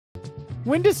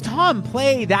When does Tom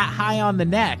play that high on the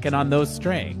neck and on those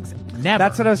strings? Never.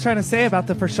 That's what I was trying to say about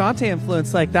the Frusciante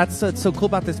influence. Like, that's what's so cool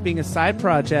about this being a side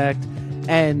project,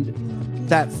 and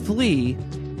that Flea,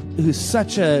 who's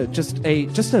such a just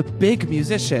a big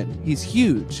musician. He's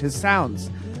huge. His sounds,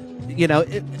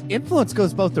 influence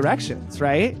goes both directions,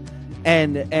 right?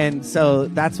 And so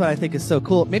that's what I think is so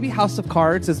cool. Maybe House of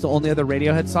Cards is the only other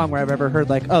Radiohead song where I've ever heard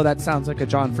like, oh, that sounds like a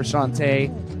John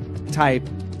Frusciante type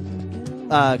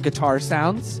guitar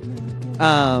sounds.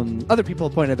 Other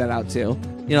people pointed that out too.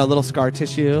 A little scar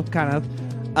tissue kind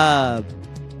of.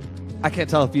 I can't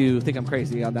tell if you think I'm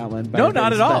crazy on that one. No,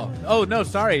 not at all. Oh no,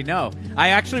 sorry, no.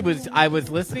 I was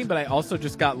listening, but I also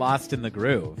just got lost in the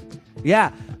groove.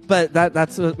 Yeah, but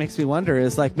that's what makes me wonder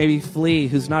is like maybe Flea,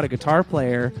 who's not a guitar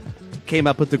player, came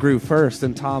up with the groove first,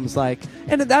 and Tom's like,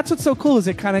 and that's what's so cool is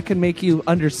it kind of can make you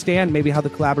understand maybe how the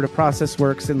collaborative process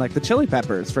works in like the Chili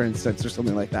Peppers, for instance, or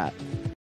something like that.